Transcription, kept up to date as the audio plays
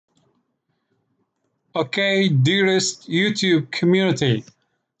Okay, dearest YouTube community.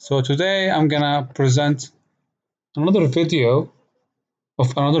 So today I'm gonna present another video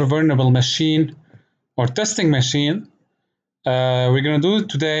of another vulnerable machine or testing machine. We're gonna do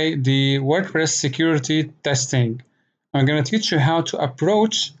today the WordPress security testing. I'm gonna teach you how to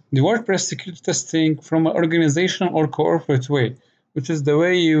approach the WordPress security testing from an organizational or corporate way, which is the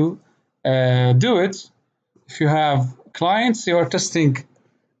way you do it. If you have clients you are testing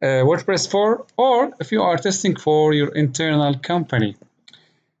WordPress for, or if you are testing for your internal company.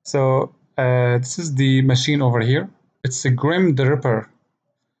 So this is the machine over here. It's a GrimTheRipper,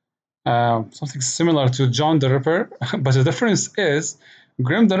 something similar to John the Ripper, but the difference is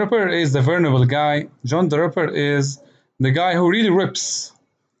Grim the Ripper is the vulnerable guy. John the Ripper is the guy who really rips.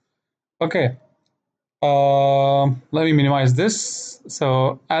 Okay, let me minimize this.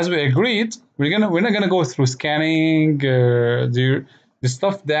 So as we agreed, we're not gonna go through scanning the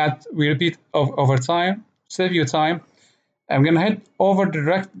stuff that we repeat over time. Save you time. I'm gonna head over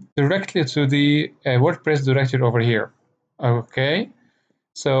directly to the WordPress directory over here. Okay,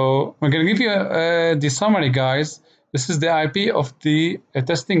 so we're gonna give you the summary, guys. This is the IP of the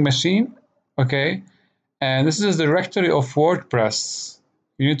testing machine. Okay, and this is the directory of WordPress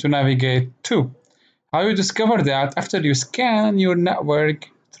you need to navigate to. How you discover that? After you scan your network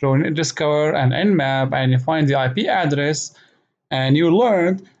through Discover and Nmap and you find the IP address and you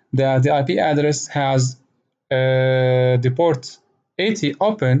learn that the IP address has the port 80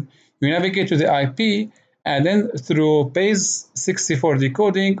 open, you navigate to the IP and then through base 64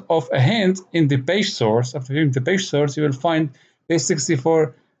 decoding of a hint in the page source. After hearing the page source, you will find base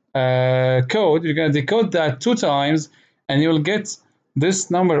 64 code. You're going to decode that 2 times and you will get this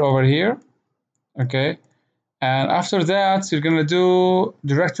number over here. Okay, and after that you're gonna do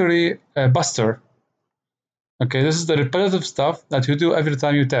directory buster. Okay, this is the repetitive stuff that you do every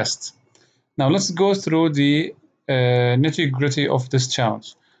time you test. Now let's go through the nitty-gritty of this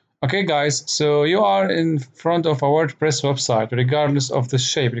challenge. Okay guys, so you are in front of a WordPress website, regardless of the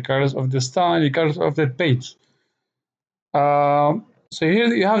shape, regardless of the style, regardless of the page. So here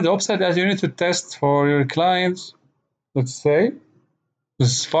you have the website that you need to test for your clients. Let's say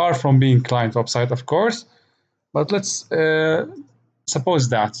this is far from being client website, of course. But let's suppose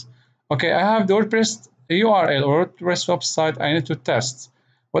that. Okay, I have the WordPress URL or WordPress website I need to test.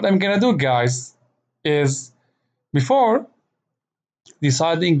 What I'm gonna do, guys, is before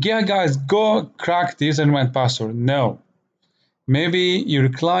deciding, yeah, guys, go crack the username and password. No. Maybe your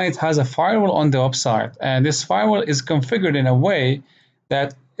client has a firewall on the website, and this firewall is configured in a way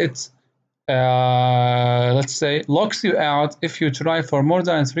that it, let's say, locks you out if you try for more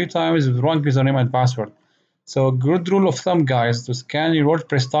than 3 times with wrong username and password. So good rule of thumb, guys, to scan your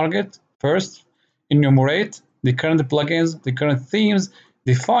WordPress target first, enumerate the current plugins, the current themes,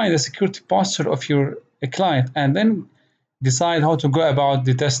 define the security posture of your client, and then decide how to go about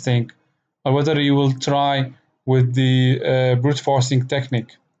the testing or whether you will try with the brute forcing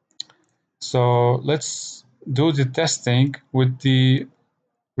technique. So let's do the testing with the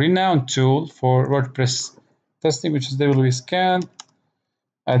renowned tool for WordPress testing, which is wscan.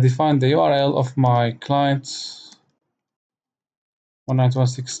 I define the URL of my client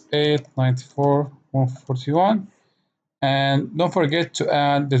 192.168.94.141, and don't forget to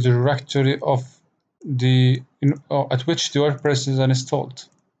add the directory of the at which the WordPress is installed.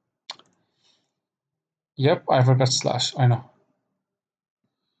 Yep, I forgot slash, I know.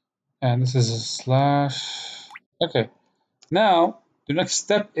 And this is a slash. Okay, now the next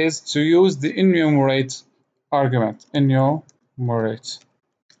step is to use the enumerate argument. Enumerate.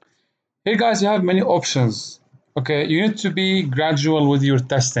 Here, guys, you have many options. Okay, you need to be gradual with your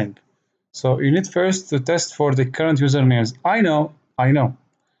testing. So you need first to test for the current usernames. I know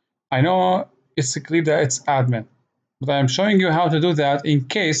it's clear that it's admin, but I'm showing you how to do that in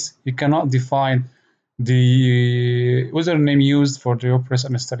case you cannot define the username used for the WordPress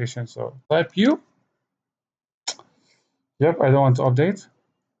installation. So type U. Yep, I don't want to update.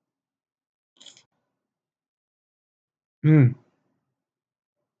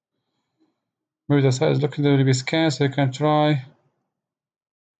 Maybe the site is looking to be scanned, so you can try.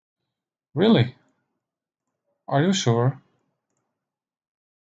 Really? Are you sure?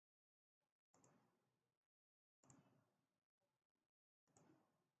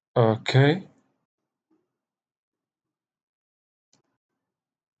 Okay.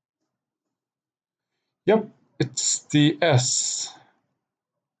 Yep, it's the S.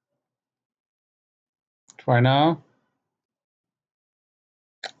 Try now.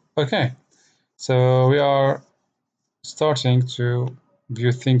 Okay, so we are starting to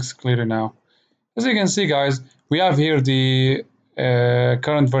view things clearly now. As you can see, guys, we have here the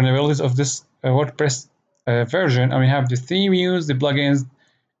current vulnerabilities of this WordPress version, and we have the theme used, the plugins,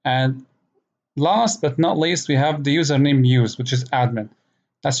 and last but not least, we have the username used, which is admin.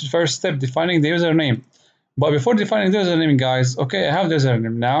 That's the first step, defining the username. But before defining the username, guys, okay, I have the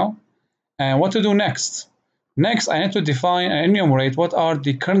username now, and what to do next? Next, I need to define and enumerate what are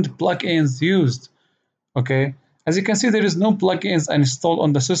the current plugins used. Okay, as you can see, there is no plugins installed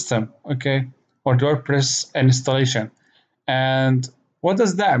on the system. Okay, or the WordPress installation. And what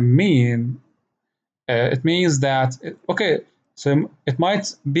does that mean? It means that okay, so it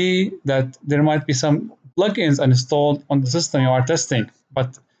might be that there might be some plugins installed on the system you are testing,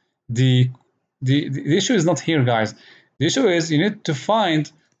 but the the issue is not here, guys. The issue is you need to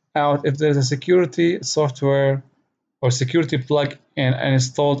find out if there's a security software or security plugin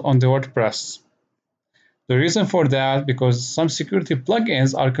installed on the WordPress. The reason for that, because some security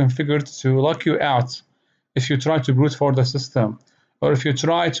plugins are configured to lock you out if you try to brute force the system, or if you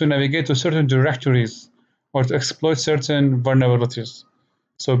try to navigate to certain directories, or to exploit certain vulnerabilities.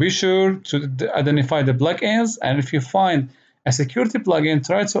 So be sure to identify the plugins, and if you find a security plugin,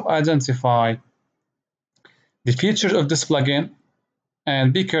 try to identify the features of this plugin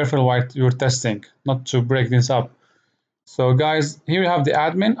and be careful while you're testing, not to break this up. So guys, here you have the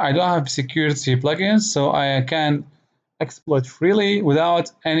admin. I don't have security plugins, so I can exploit freely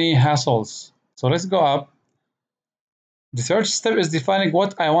without any hassles. So let's go up. The third step is defining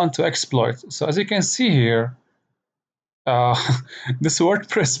what I want to exploit. So as you can see here, uh, this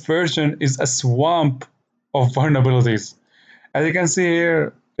WordPress version is a swamp of vulnerabilities. As you can see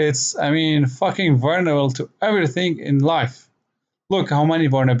here, it's, I mean, fucking vulnerable to everything in life. Look how many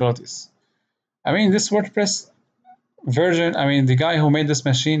vulnerabilities. I mean, this WordPress version, I mean, the guy who made this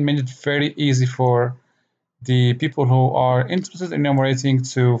machine made it very easy for the people who are interested in enumerating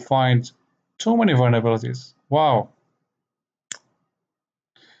to find too many vulnerabilities. Wow.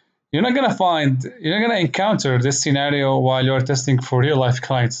 You're not gonna encounter this scenario while you're testing for real life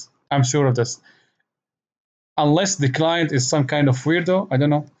clients. I'm sure of this. Unless the client is some kind of weirdo, I don't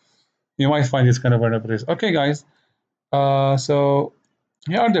know. You might find these kind of vulnerabilities. Okay, guys. So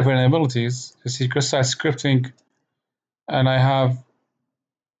here are the vulnerabilities. You see cross-site scripting, and I have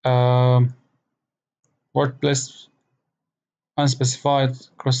WordPress unspecified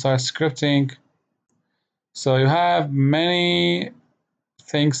cross-site scripting. So you have many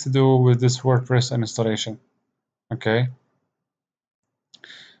things to do with this WordPress installation. Okay.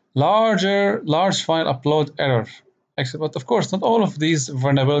 Large file upload error. But of course, not all of these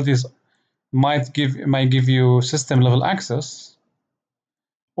vulnerabilities might give you system level access.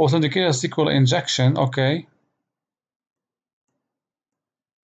 Authenticator SQL injection. Okay.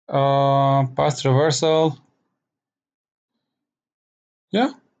 Path reversal.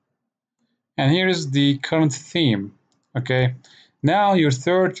 Yeah. And here is the current theme. Okay. Now your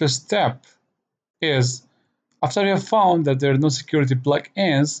third step is, after you have found that there are no security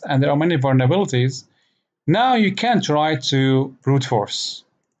plugins and there are many vulnerabilities, now you can try to brute force,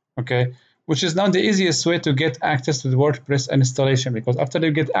 okay? Which is now the easiest way to get access to the WordPress installation, because after you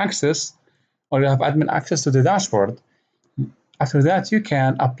get access, or you have admin access to the dashboard, after that you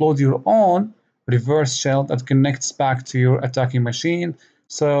can upload your own reverse shell that connects back to your attacking machine,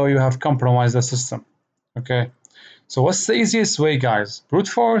 so you have compromised the system, okay? So what's the easiest way, guys? Brute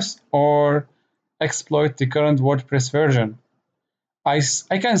force or exploit the current WordPress version? I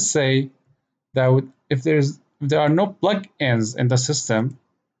can say that if there are no plugins in the system,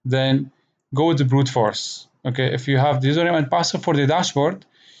 then go with the brute force. Okay, if you have the username and password for the dashboard,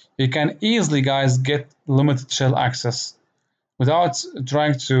 you can easily, guys, get limited shell access without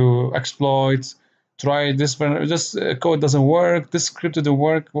trying to exploit. Try this code doesn't work, this script didn't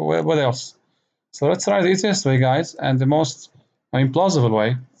work. What else? So let's try the easiest way, guys, and the most, I mean, plausible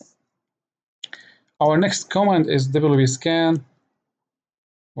way. Our next command is wscan,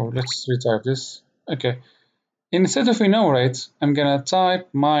 or let's retype this. Okay. Instead of enumerate, I'm gonna type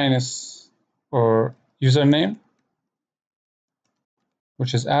minus or username,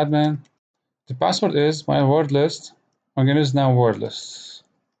 which is admin. The password is my word list. I'm gonna use now word list.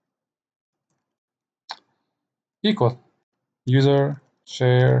 Equal user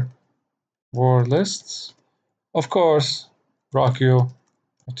share word lists. Of course,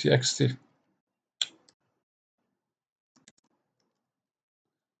 rockyo.txt.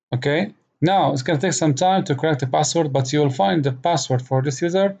 Okay, now it's gonna take some time to correct the password, but you will find the password for this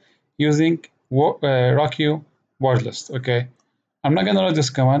user using rockyo word list. Okay, I'm not gonna run this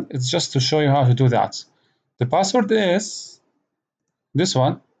command, it's just to show you how to do that. The password is this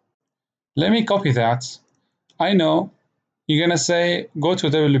one. Let me copy that. I know you're gonna say go to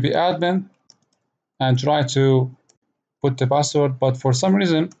wp admin and try to put the password, but for some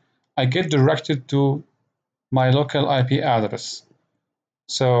reason I get directed to my local IP address.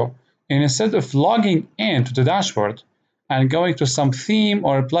 So instead of logging in to the dashboard and going to some theme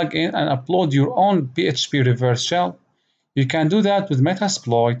or plugin and upload your own PHP reverse shell, you can do that with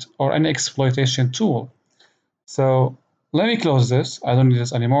Metasploit or an exploitation tool. So let me close this. I don't need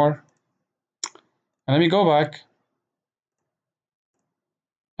this anymore. And let me go back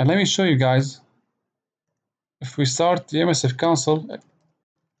and let me show you guys. If we start the MSF console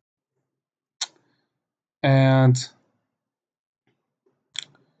and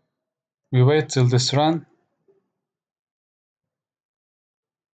we wait till this run.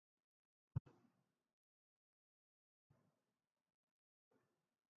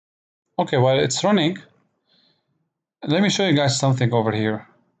 Okay, while it's running, let me show you guys something over here.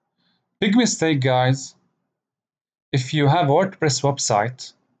 Big mistake, guys. If you have a WordPress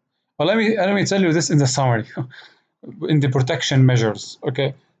website, well, let me tell you this in the summary, in the protection measures.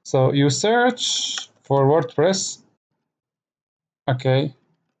 Okay, so you search for WordPress, okay,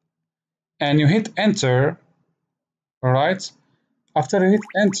 and you hit enter. All right. After you hit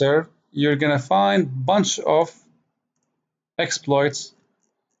enter, you're gonna find a bunch of exploits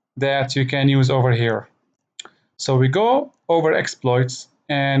that you can use over here. So we go over exploits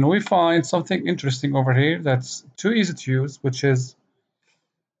and we find something interesting over here that's too easy to use, which is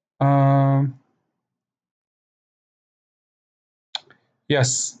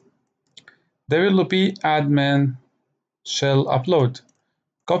yes, WP admin shell upload.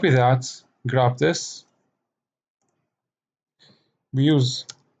 Copy that, grab this. We use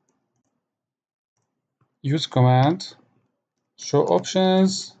command, show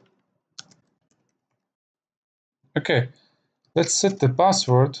options. Okay, let's set the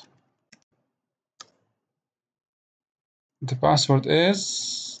password. The password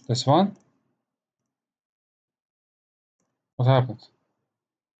is this one. What happened?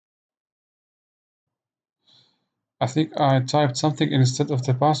 I think I typed something instead of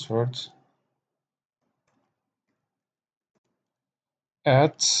the password.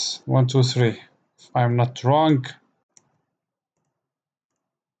 At 123, if I'm not wrong.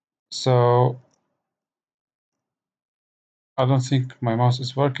 So I don't think my mouse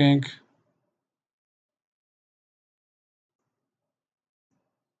is working.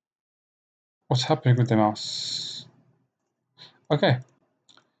 What's happening with the mouse? Okay,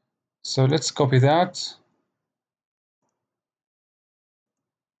 so let's copy that.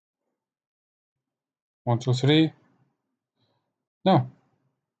 One, two, three. No.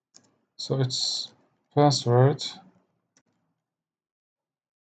 So it's password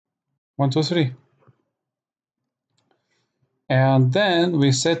 123. And then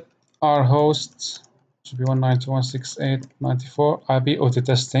we set our host to be 192.168.94 IP auto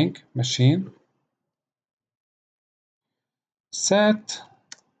testing machine. Set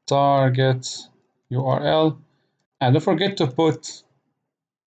target URL, and don't forget to put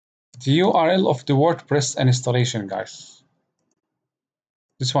the URL of the WordPress installation, guys.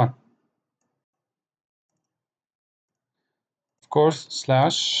 This one. Of course,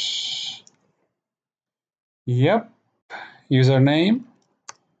 slash. Yep. Username.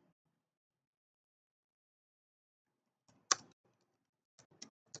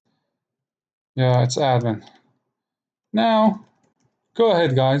 Yeah, it's admin. Now, go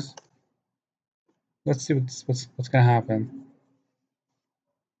ahead, guys. Let's see what's gonna happen.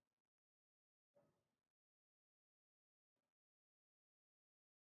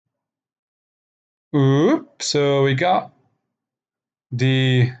 Oop, so we got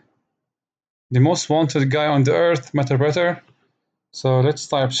the most wanted guy on the earth, WordPress. So let's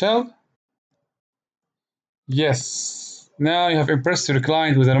type shell. Yes. Now you have impressed your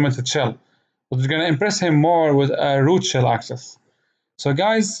client with a limited shell, but we're gonna impress him more with a root shell access. So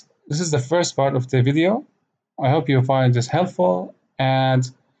guys, this is the first part of the video. I hope you find this helpful, and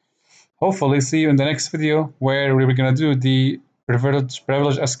hopefully see you in the next video where we're gonna do the privilege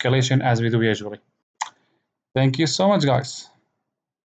escalation as we do usually. Thank you so much, guys.